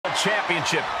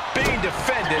Championship being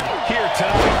defended here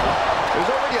tonight.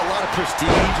 There's already a lot of prestige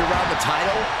around the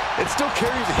title. It still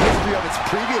carries a history of its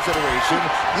previous iteration,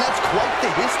 and that's quite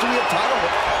the history of title.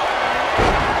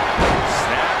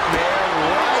 Snapmare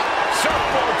right.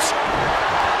 Surfboards.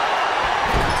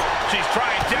 She's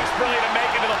trying desperately to make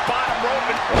it to the bottom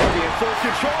rope. Becky in full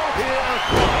control here.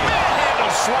 Manhandle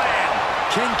slam.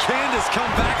 Can Candace come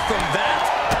back from that?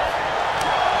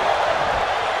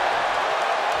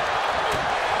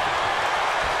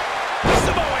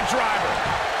 Samoan driver.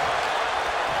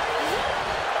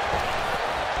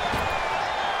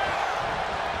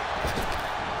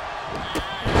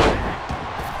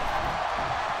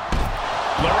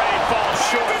 Lorraine falls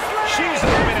short. She's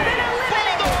eliminated.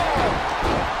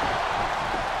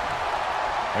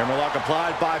 Hammerlock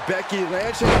applied by Becky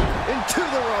Lynch into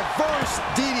the reverse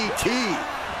DDT.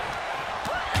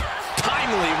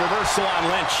 Timely reversal on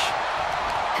Lynch.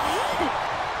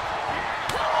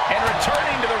 And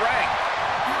returning to the ring.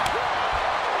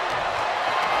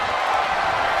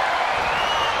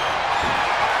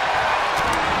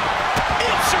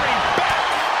 Answering back.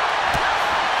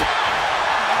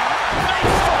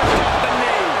 Nice first off the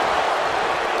knee.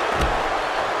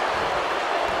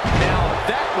 Now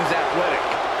that was athletic.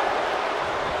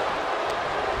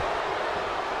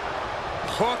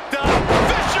 Hooked up.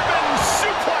 Fisherman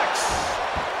suplex.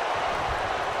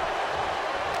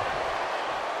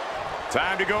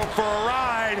 Time to go for a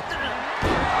ride.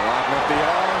 Locking up the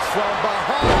arms from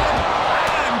behind.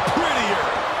 I'm prettier.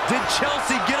 Did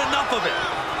Chelsea get enough of it?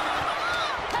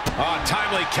 Oh,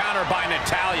 timely counter by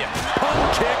Natalya.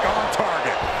 Pump kick on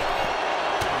target.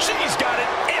 She's got an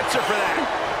answer for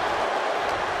that.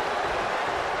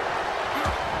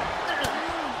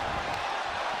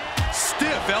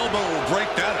 Stiff elbow will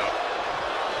break that up.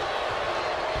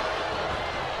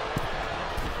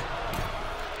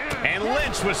 And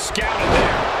Lynch was scouted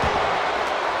there.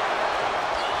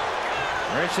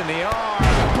 Wrenching the arm.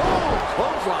 Boom!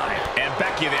 Clothesline. And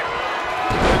Becky there.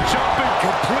 The jumping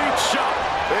complete shot.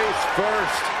 Face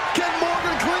first. Can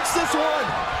Morgan clinch this one?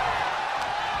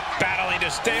 Battling to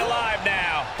stay alive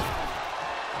now.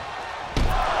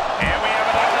 And we have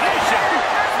an elimination.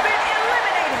 Has been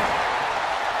eliminated.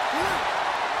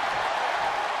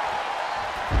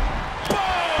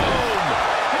 Boom!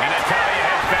 And Natalya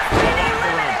heads back to the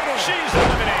locker room. She's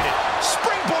eliminated.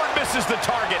 Springboard misses the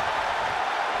target.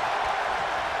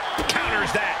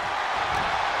 Counters that.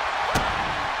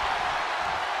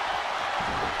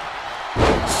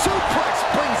 Suplex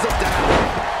brings them down.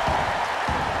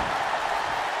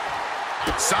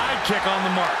 Side kick on the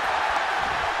mark.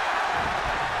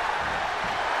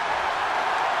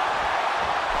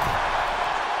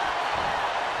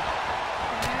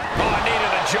 Oh, knee to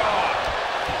the jaw.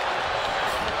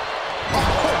 Oh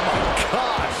my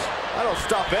gosh. That'll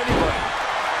stop anybody.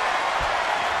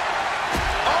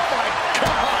 Oh my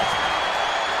God.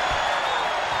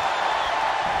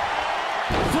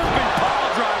 Flipping pile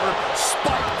driver.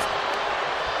 Spiked.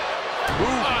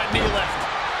 Knee lift.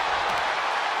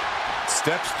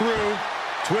 Steps through.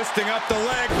 Twisting up the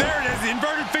leg. There it is. The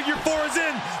inverted figure four is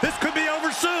in. This could be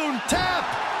over soon. Tap.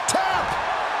 Tap.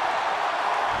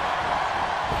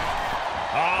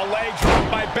 Oh, leg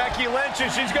drop by Becky Lynch,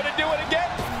 and she's going to do it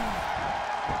again.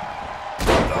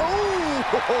 Oh.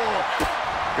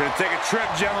 Gonna take a trip,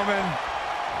 gentlemen.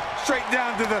 Straight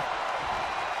down to the...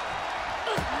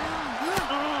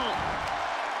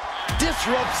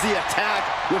 Disrupts the attack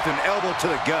with an elbow to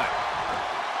the gut.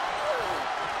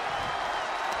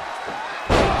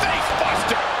 Face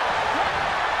buster.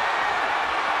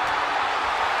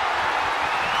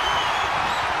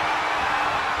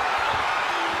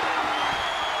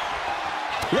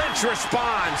 Lynch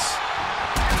responds.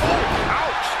 Oh,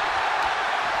 ouch.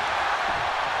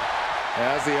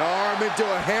 Has the arm into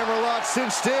a hammerlock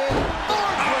cinched in.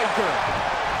 Armbreaker.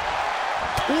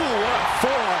 Ooh, what a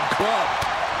forearm club.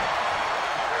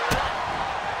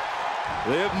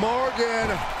 Liv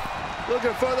Morgan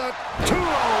looking for the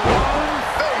 201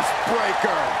 face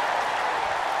breaker.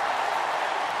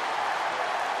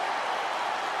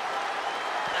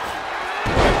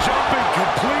 The jumping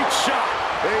complete shot.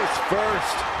 Face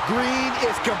first. Green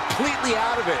is completely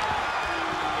out of it.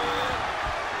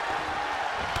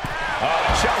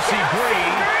 Chelsea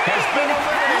Green has been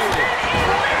eliminated.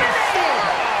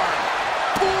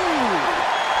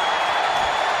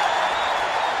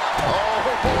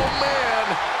 Oh, man.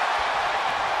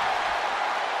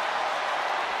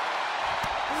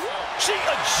 She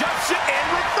adjusts it and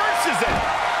reverses it.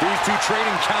 These two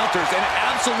trading counters, an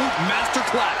absolute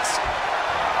masterclass.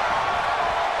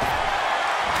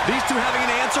 These two having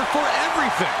an answer for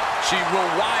everything. She will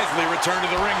wisely return to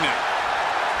the ring now.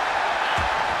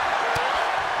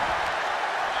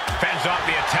 Finishes off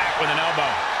the attack with an elbow.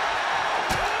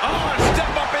 Oh, and a step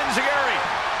up enziguri.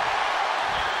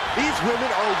 These women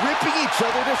are ripping each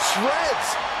other to shreds.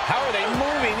 How are they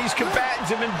moving? These combatants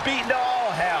have been beaten to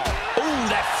all hell. Ooh,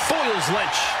 that foils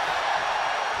Lynch.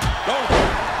 Oh.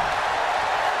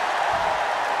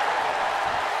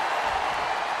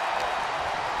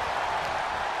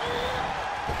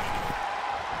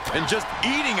 And just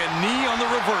eating a knee on the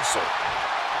reversal.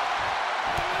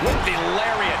 With the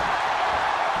lariat.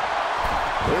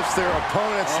 Lifts their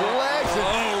opponent's legs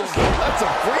and that's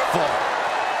a free fall.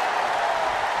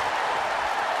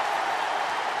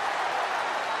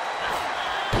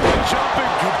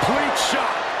 Jumping complete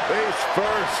shot. Face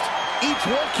first. Each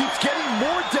one keeps getting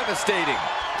more devastating.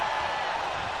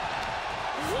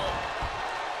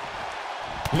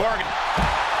 Morgan.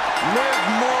 Liv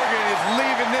Morgan is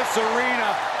leaving this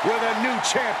arena with a new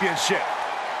championship.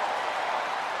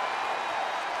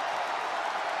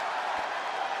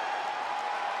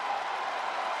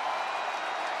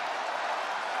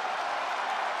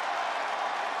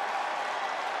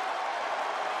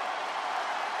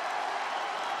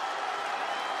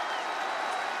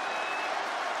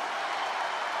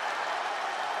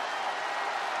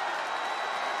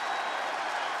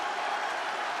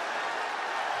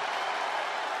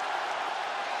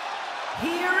 Here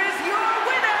is your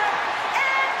winner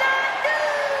and the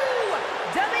new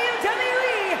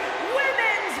WWE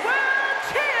Women's World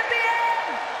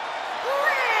Champion,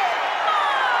 Liv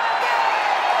Morgan!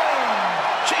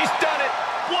 She's done it.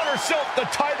 Won herself the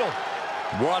title.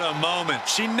 What a moment.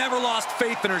 She never lost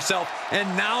faith in herself, and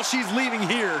now she's leaving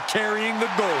here carrying the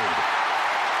gold.